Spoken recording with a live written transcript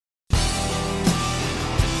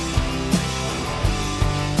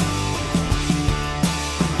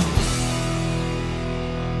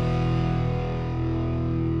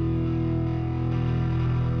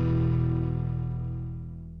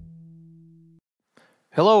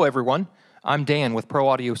Hello everyone, I'm Dan with Pro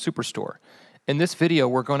Audio Superstore. In this video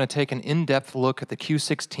we're going to take an in-depth look at the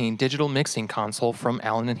Q-16 digital mixing console from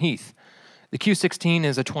Allen Heath. The Q-16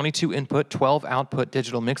 is a 22 input, 12 output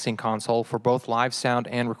digital mixing console for both live sound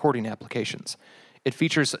and recording applications. It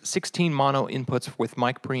features 16 mono inputs with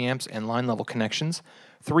mic preamps and line level connections,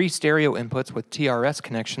 3 stereo inputs with TRS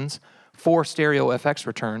connections, 4 stereo FX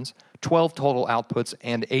returns, 12 total outputs,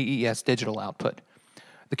 and AES digital output.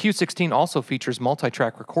 The Q-16 also features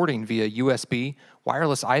multi-track recording via USB,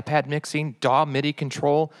 wireless iPad mixing, DAW MIDI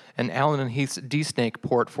control, and Allen Heath's D-Snake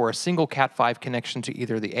port for a single Cat5 connection to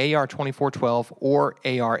either the AR2412 or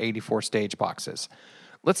AR84 stage boxes.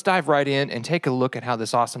 Let's dive right in and take a look at how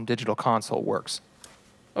this awesome digital console works.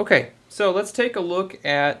 Okay, so let's take a look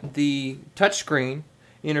at the touchscreen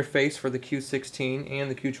interface for the Q-16 and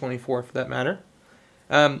the Q-24 for that matter.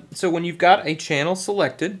 So when you've got a channel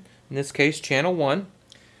selected, in this case channel 1,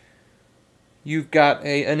 you've got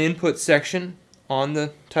an input section on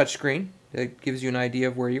the touchscreen that gives you an idea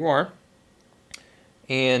of where you are.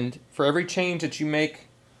 And for every change that you make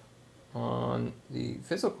on the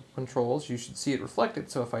physical controls, you should see it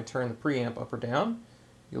reflected. So if I turn the preamp up or down,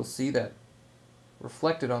 you'll see that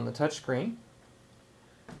reflected on the touchscreen.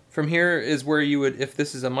 From here is where you would, if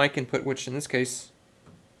this is a mic input, which in this case,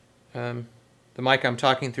 the mic I'm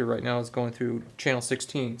talking through right now is going through channel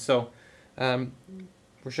 16. So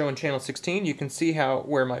we're showing channel 16. You can see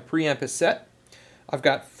where my preamp is set. I've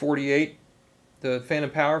got 48, the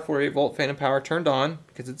phantom power, 48 volt phantom power turned on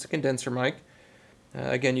because it's a condenser mic.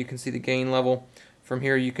 Again, you can see the gain level. From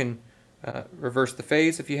here you can reverse the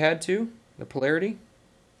phase if you had to, the polarity,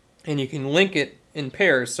 and you can link it in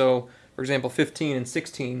pairs. So for example 15 and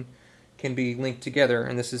 16 can be linked together,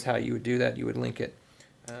 and this is how you would do that. You would link it.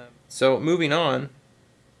 So moving on,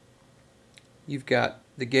 you've got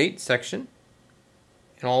the gate section.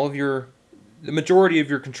 And all of the majority of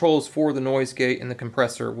your controls for the noise gate and the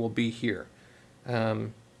compressor will be here.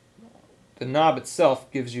 The knob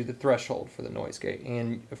itself gives you the threshold for the noise gate,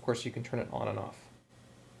 and of course you can turn it on and off.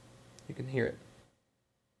 You can hear it.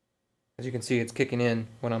 As you can see, it's kicking in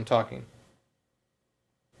when I'm talking.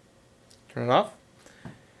 Turn it off.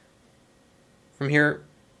 From here,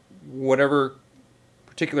 whatever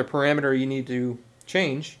particular parameter you need to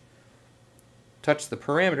change, touch the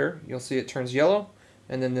parameter, you'll see it turns yellow.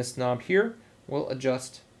 And then this knob here will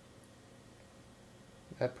adjust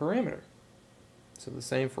that parameter. So the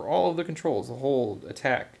same for all of the controls: the hold,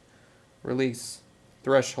 attack, release,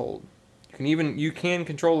 threshold. You can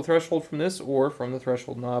control the threshold from this or from the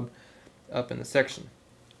threshold knob up in the section.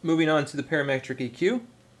 Moving on to the parametric EQ.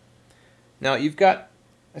 Now you've got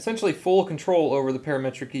essentially full control over the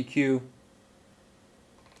parametric EQ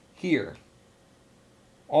here.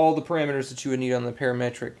 All the parameters that you would need on the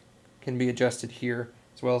parametric can be adjusted here,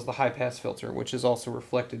 as well as the high pass filter, which is also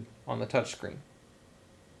reflected on the touchscreen.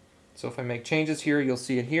 So if I make changes here, you'll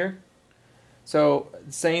see it here. So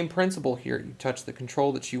same principle here. You touch the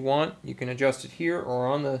control that you want. You can adjust it here or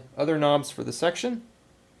on the other knobs for the section.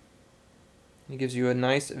 It gives you a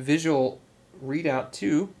nice visual readout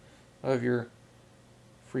too of your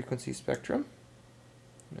frequency spectrum.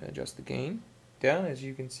 I'm going to adjust the gain down. As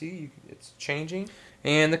you can see, it's changing.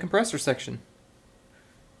 And the compressor section.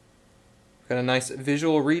 Got a nice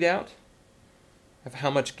visual readout of how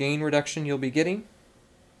much gain reduction you'll be getting.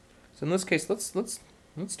 So in this case, let's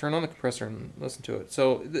turn on the compressor and listen to it.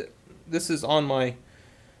 So this is on my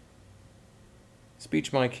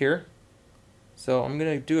speech mic here. So I'm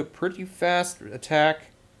going to do a pretty fast attack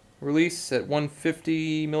release at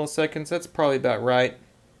 150 milliseconds. That's probably about right.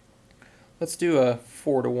 Let's do a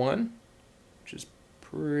 4:1, which is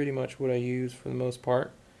pretty much what I use for the most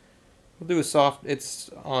part. We'll do a soft.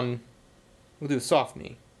 We'll do a soft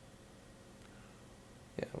knee.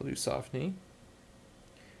 Yeah, we'll do soft knee.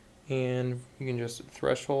 And you can adjust the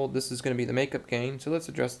threshold. This is going to be the makeup gain, so let's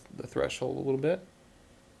adjust the threshold a little bit.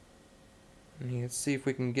 And let's see if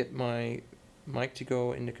we can get my mic to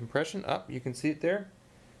go into compression. Up, you can see it there.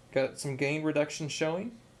 Got some gain reduction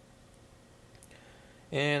showing.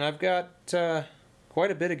 And I've got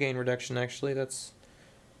quite a bit of gain reduction actually. That's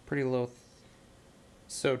pretty low.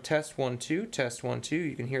 So test 1 2, test 1 2.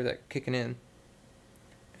 You can hear that kicking in.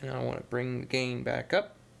 And I want to bring the gain back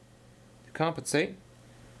up to compensate.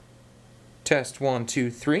 Test 1 2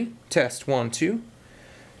 3, test 1 2,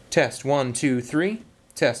 test 1 2 3,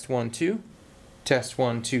 test 1 2, test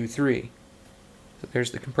 1 2 3. So there's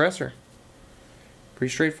the compressor.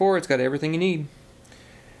 Pretty straightforward. It's got everything you need.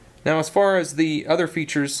 Now as far as the other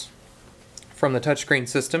features from the touchscreen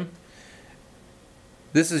system,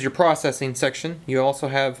 this is your processing section. You also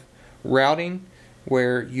have routing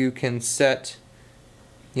where you can set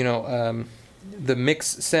the mix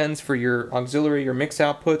sends for your auxiliary, your mix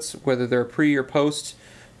outputs, whether they're pre or post,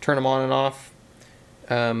 turn them on and off.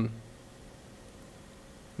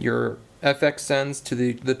 Your FX sends to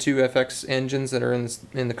the two FX engines that are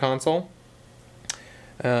in the console.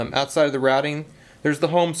 Outside of the routing, there's the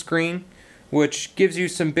home screen, which gives you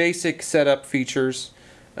some basic setup features.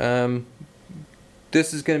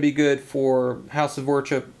 This is going to be good for House of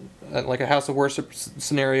Worship, like a House of Worship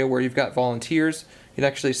scenario where you've got volunteers. You'd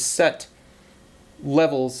actually set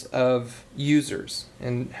levels of users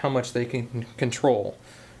and how much they can control.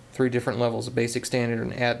 3 different levels: of basic, standard,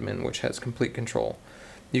 and admin, which has complete control.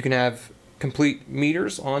 You can have complete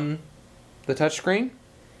meters on the touchscreen,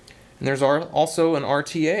 and there's also an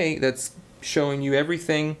RTA that's showing you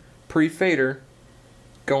everything pre-fader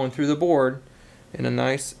going through the board in a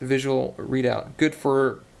nice visual readout. Good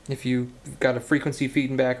for if you've got a frequency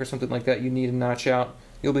feeding back or something like that you need a notch out.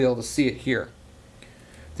 You'll be able to see it here.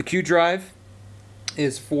 The Q drive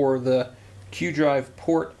is for the Q drive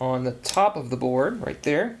port on the top of the board right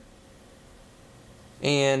there,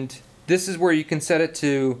 and this is where you can set it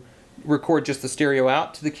to record just the stereo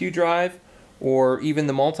out to the Q drive or even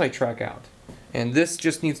the multi-track out. And this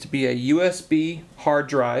just needs to be a USB hard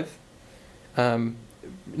drive. It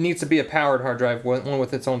needs to be a powered hard drive, one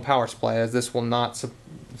with its own power supply, as this will not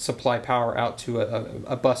supply power out to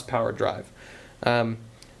a bus powered drive.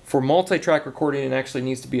 For multi-track recording, it actually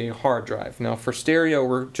needs to be a hard drive. Now for stereo,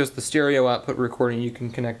 or just the stereo output recording, you can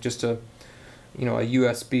connect just a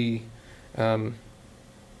USB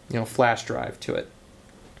flash drive to it.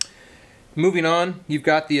 Moving on, you've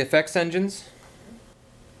got the effects engines.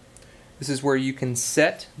 This is where you can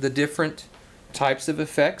set the different types of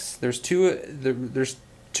effects. There's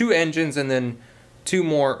two engines and then 2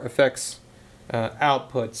 more effects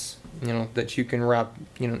outputs, that you can route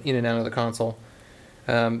in and out of the console,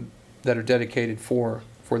 that are dedicated for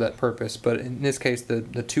that purpose. But in this case, the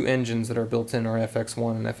 2 engines that are built in are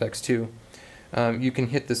FX1 and FX2. You can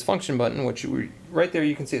hit this function button, which right there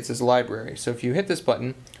you can see it says library. So if you hit this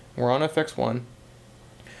button, we're on FX1.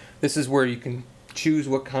 This is where you can choose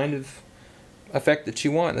what kind of effect that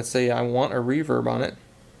you want. Let's say I want a reverb on it,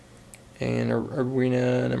 and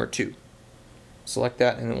arena number 2. Select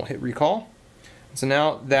that, and then we'll hit recall. So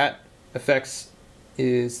now that effects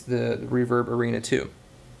is the reverb arena 2.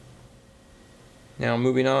 Now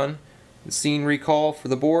moving on, the scene recall for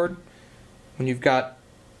the board. When you've got,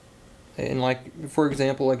 like for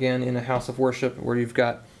example, again in a House of Worship where you've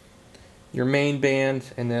got your main band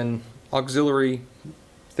and then auxiliary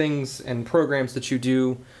things and programs that you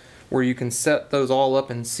do, where you can set those all up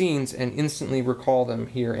in scenes and instantly recall them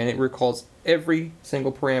here, and it recalls every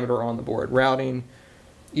single parameter on the board: routing,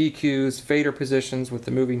 EQs, fader positions with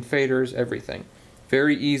the moving faders, everything.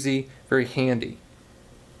 Very easy, very handy.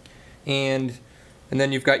 And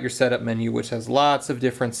then you've got your setup menu, which has lots of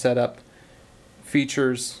different setup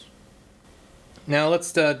features. Now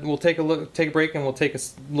we'll take a break, and we'll take a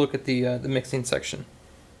look at the mixing section.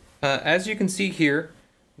 As you can see here,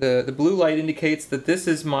 the blue light indicates that this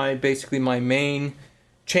is basically my main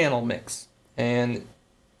channel mix, and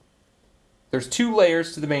there's 2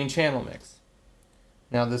 layers to the main channel mix.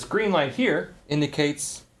 Now this green light here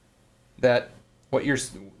indicates that what you're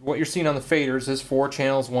seeing on the faders is for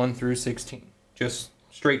channels 1 through 16, just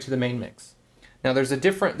straight to the main mix. Now there's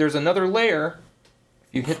another layer.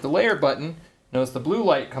 If you hit the layer button, notice the blue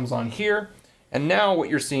light comes on here, and now what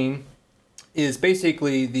you're seeing is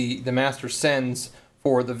basically the master sends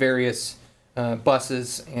for the various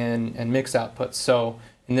buses and mix outputs. So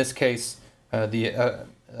in this case, the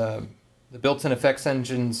built-in effects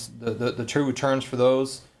engines, the 2 returns for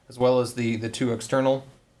those, as well as the 2 external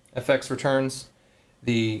effects returns,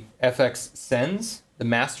 the FX sends, the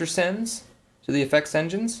master sends to the effects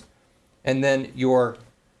engines, and then your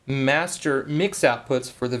master mix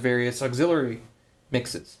outputs for the various auxiliary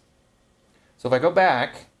mixes. So if I go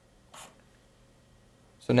back,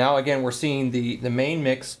 so now again we're seeing the main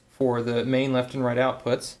mix for the main left and right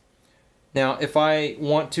outputs. Now if I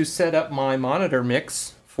want to set up my monitor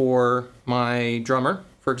mix for my drummer,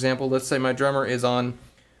 for example, let's say my drummer is on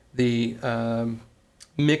the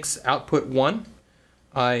mix output 1,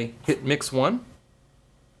 I hit mix 1.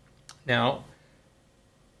 Now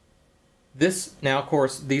these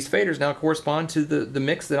faders now correspond to the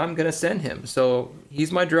mix that I'm going to send him. So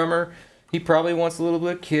he's my drummer. He probably wants a little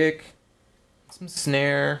bit of kick, some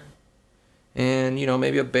snare, and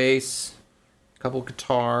maybe a bass, a couple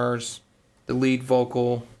guitars, the lead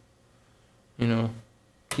vocal,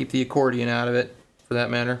 keep the accordion out of it for that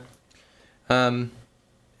matter. And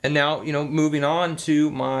now moving on to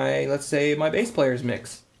let's say my bass player's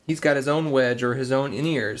mix. He's got his own wedge or his own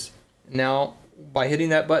in-ears. Now by hitting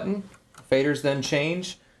that button, Faders then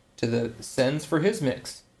change to the sends for his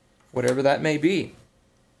mix, whatever that may be.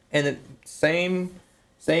 And the same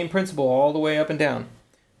principle all the way up and down.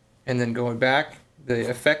 And then going back, the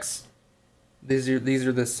effects, these are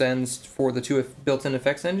the sends for the two built-in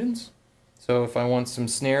effects engines. So if I want some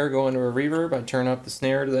snare going to a reverb, I turn up the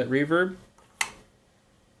snare to that reverb.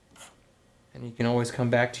 And you can always come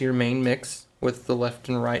back to your main mix with the left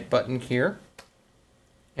and right button here.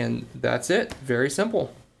 And that's it. Very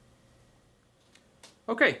simple.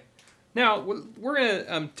 Okay, now we're going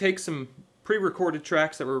to take some pre-recorded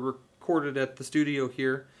tracks that were recorded at the studio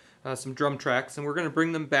here, some drum tracks, and we're going to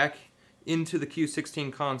bring them back into the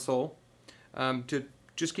Q-16 console to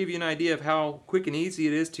just give you an idea of how quick and easy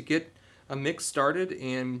it is to get a mix started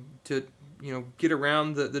and to get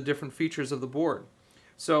around the different features of the board.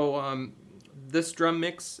 So this drum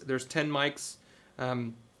mix, there's 10 mics,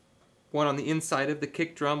 one on the inside of the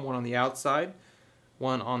kick drum, one on the outside,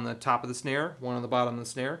 one on the top of the snare, one on the bottom of the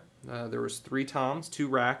snare. There was 3 toms, 2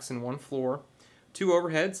 racks, and 1 floor, 2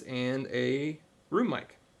 overheads, and a room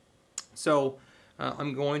mic. So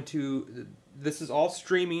this is all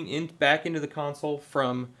streaming back into the console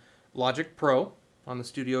from Logic Pro on the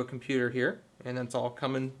studio computer here, and it's all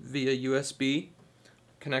coming via USB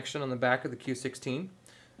connection on the back of the Q-16.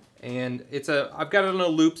 And I've got it on a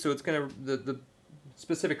loop, so it's gonna the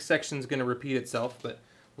specific section is gonna repeat itself, but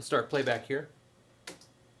we'll start playback here.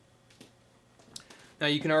 Now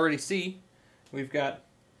you can already see we've got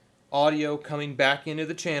audio coming back into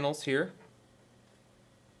the channels here.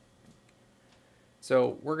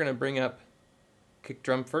 So we're going to bring up kick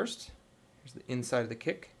drum first. Here's the inside of the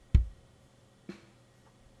kick.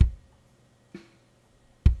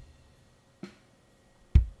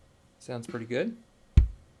 Sounds pretty good. A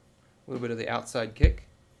little bit of the outside kick.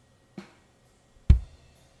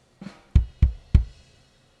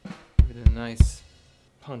 Give it a nice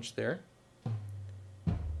punch there.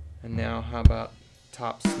 And now how about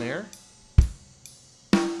top snare?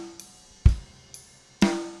 A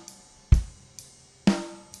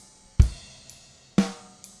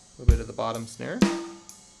little bit of the bottom snare.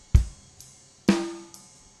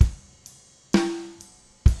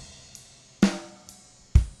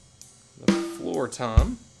 The floor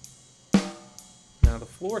tom. Now the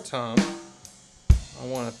floor tom, I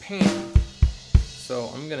want to pan.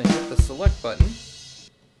 So I'm going to hit the select button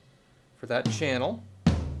for that channel.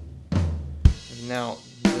 And now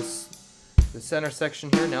the center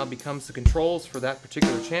section here now becomes the controls for that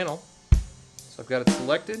particular channel. So I've got it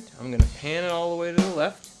selected. I'm going to pan it all the way to the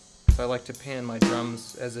left, because I like to pan my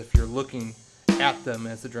drums as if you're looking at them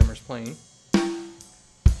as the drummer's playing.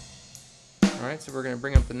 Alright, so we're going to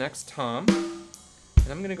bring up the next tom, and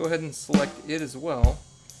I'm going to go ahead and select it as well.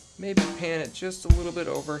 Maybe pan it just a little bit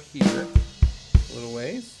over here, a little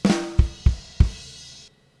ways.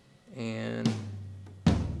 And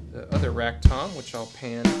the other rack tom, which I'll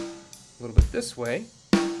pan a little bit this way,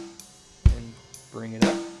 and bring it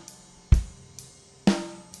up.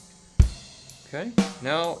 Okay,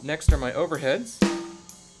 now next are my overheads.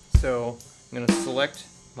 So I'm going to select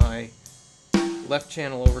my left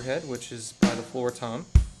channel overhead, which is by the floor tom.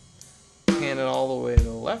 Pan it all the way to the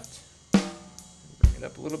left. Bring it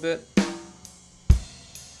up a little bit.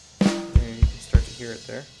 There, you can start to hear it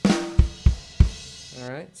there.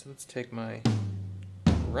 Alright, so let's take my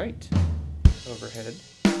right overhead.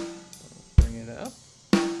 Bring it up.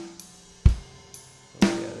 Oh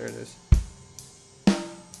yeah, there it is.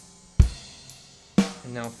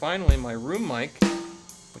 And now finally my room mic,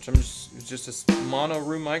 which it's just a mono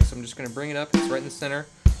room mic, so I'm just going to bring it up. It's right in the center.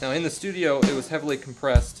 Now in the studio it was heavily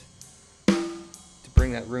compressed to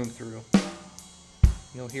bring that room through.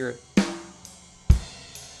 You'll hear it.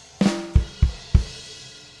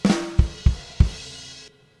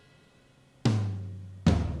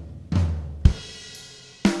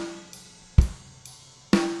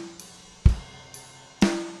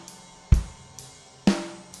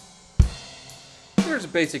 There's a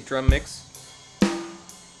basic drum mix.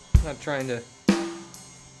 I'm not trying to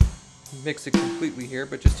mix it completely here,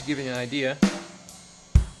 but just to give you an idea,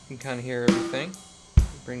 you can kind of hear everything.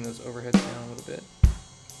 Bring those overheads down a little bit.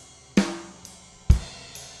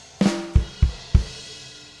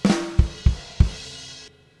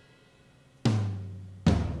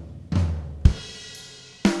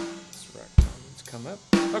 This rack tom's come up.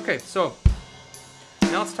 Okay, so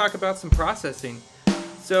now let's talk about some processing.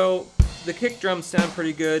 So the kick drums sound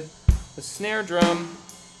pretty good. The snare drum,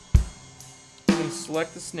 you can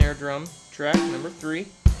select the snare drum, track number 3,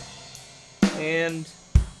 and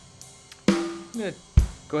I'm going to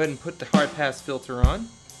go ahead and put the high pass filter on,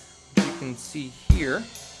 which you can see here.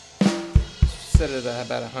 Set it at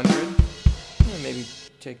about 100, maybe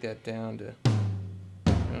take that down to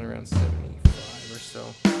around 75 or so,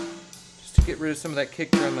 just to get rid of some of that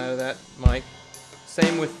kick drum out of that mic.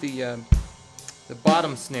 Same with the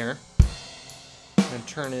bottom snare. I'm going to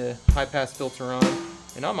turn a high pass filter on,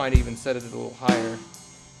 and I might even set it a little higher.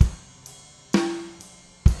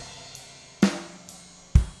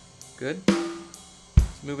 Good.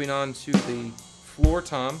 So moving on to the floor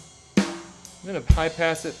tom. I'm going to high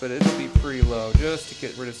pass it, but it'll be pretty low just to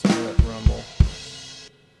get rid of some of that rumble.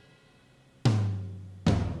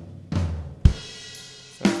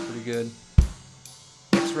 Sounds pretty good.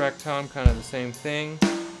 Next rack tom, kind of the same thing.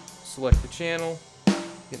 Select the channel,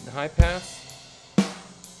 get in the high pass.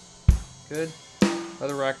 Good.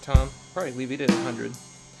 Other rack tom, probably leave it at 100.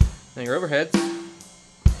 Now your overheads,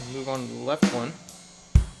 move on to the left one.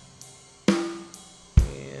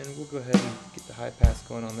 And we'll go ahead and get the high pass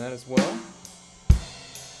going on that as well.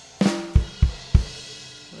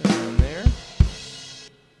 Right around there.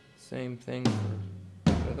 Same thing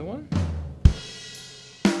for the other one.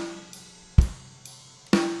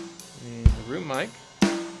 And the room mic.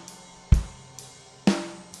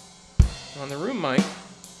 On the room mic,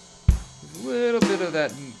 there's a little bit of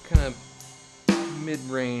that kind of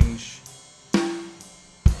mid-range.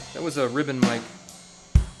 That was a ribbon mic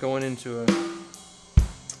going into a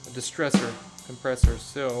distressor compressor,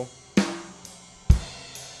 so a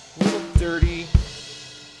little dirty,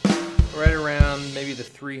 right around maybe the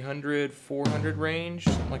 300, 400 range,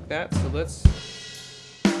 something like that. So we've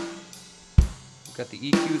got the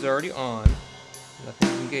EQs already on,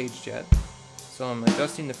 nothing's engaged yet. So I'm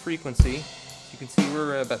adjusting the frequency. As you can see,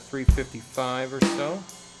 we're at about 355 or so.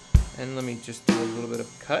 And let me just do a little bit of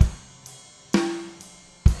cut.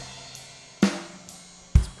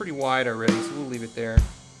 It's pretty wide already, so we'll leave it there.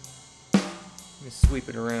 Let me sweep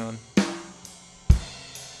it around.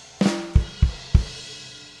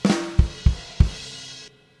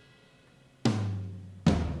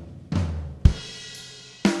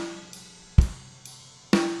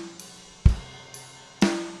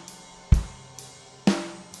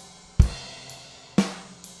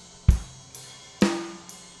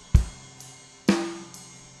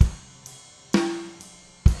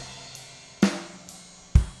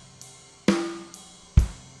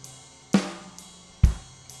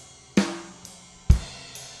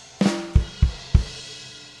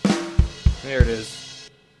 There it is,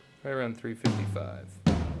 right around 355.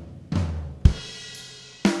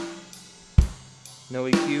 No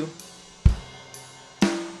EQ.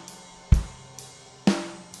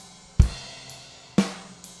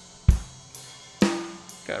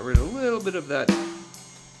 Got rid of a little bit of that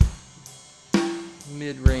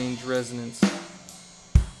mid-range resonance.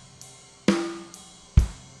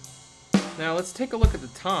 Now let's take a look at the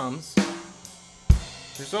toms.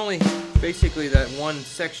 There's only basically that one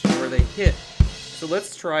section where they hit. So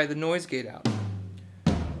let's try the noise gate out.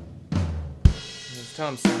 Those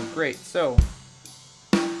toms sound great. So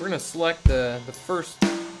we're going to select the first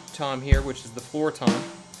tom here, which is the floor tom.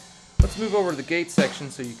 Let's move over to the gate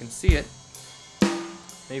section so you can see it.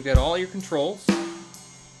 Now you've got all your controls.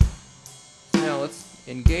 Now let's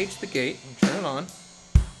engage the gate and turn it on.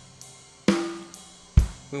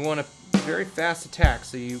 We want a very fast attack,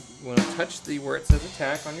 so you want to touch where it says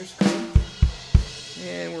attack on your screen,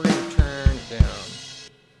 and we're going to turn it down.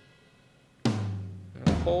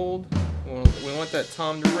 Hold. We want that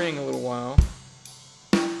tom to ring a little while,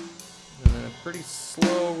 and then a pretty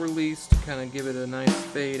slow release to kind of give it a nice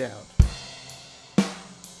fade out.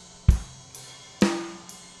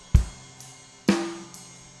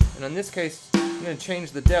 And in this case, I'm going to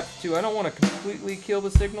change the depth too. I don't want to completely kill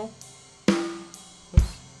the signal.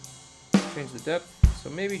 Change the depth, so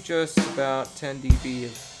maybe just about 10 dB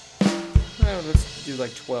of, let's do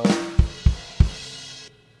like 12.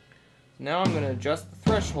 Now I'm going to adjust the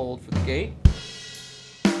threshold for the gate.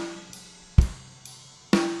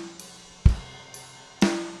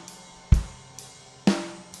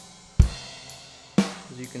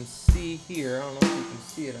 As you can see here, I don't know if you can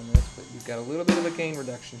see it on this, but you've got a little bit of a gain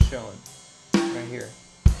reduction showing right here.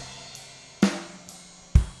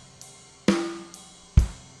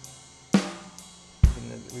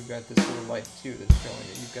 We've got this little light too that's showing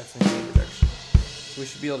that you've got some gain reduction. So we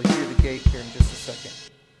should be able to hear the gate here in just a second.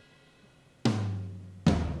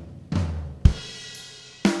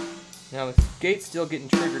 Now the gate's still getting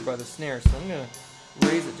triggered by the snare, so I'm going to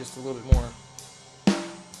raise it just a little bit more.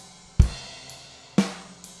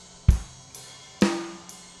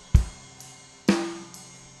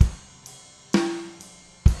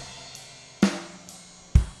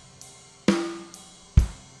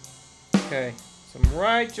 Okay. So I'm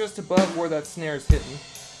right just above where that snare is hitting.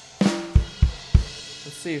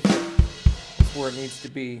 Let's see if it that's where it needs to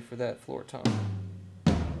be for that floor tom.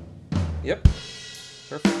 Yep,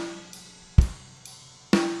 perfect.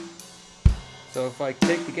 So if I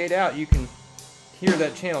take the gate out, you can hear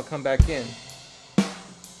that channel come back in.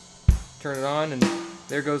 Turn it on, and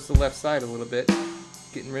there goes the left side a little bit,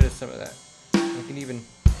 getting rid of some of that. I can even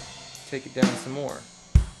take it down some more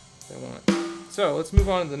if I want. So let's move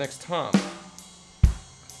on to the next tom.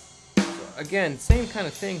 So again, same kind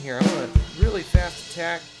of thing here. I want a really fast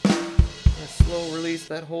attack, a slow release.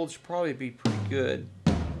 That hold should probably be pretty good.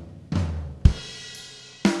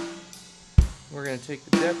 We're going to take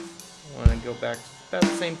the depth. I want to go back to about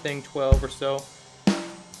the same thing, 12 or so.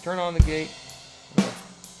 Turn on the gate.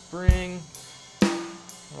 Let's bring.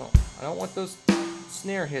 Well, I don't want those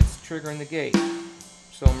snare hits triggering the gate.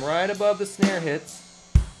 So I'm right above the snare hits,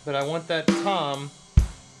 but I want that tom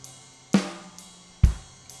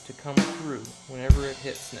to come through whenever it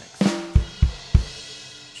hits next.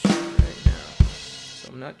 Right now. So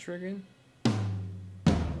I'm not triggering.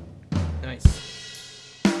 Nice.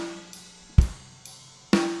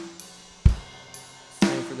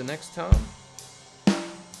 For the next tom,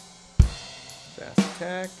 fast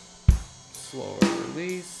attack, slower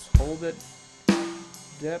release, hold it,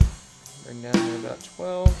 depth, bring down to about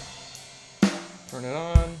 12, turn it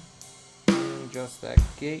on, and adjust that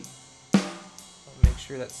gate. I'll make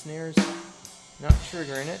sure that snare's not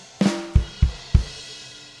triggering it,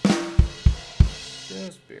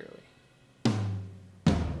 just barely.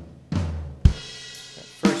 That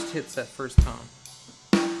first hits that first tom.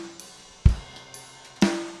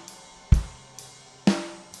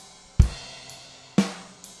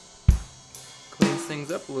 Things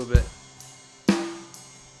up a little bit.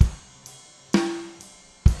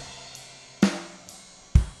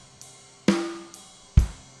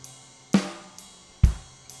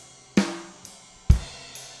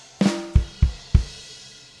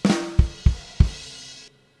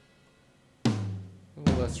 A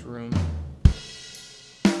little less room.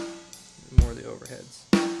 More of the overheads.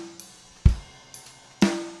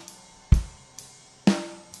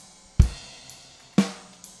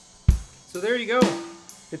 So there you go.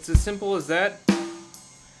 It's as simple as that.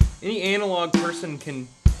 Any analog person can,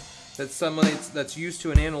 that's somebody that's used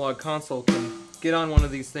to an analog console, can get on one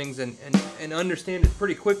of these things and understand it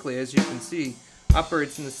pretty quickly. As you can see,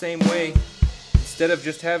 operates in the same way. Instead of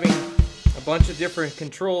just having a bunch of different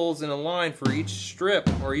controls in a line for each strip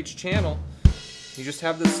or each channel, you just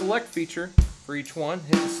have the select feature for each one.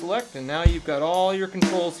 Hit the select, and now you've got all your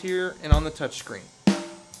controls here and on the touch screen.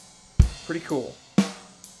 Pretty cool.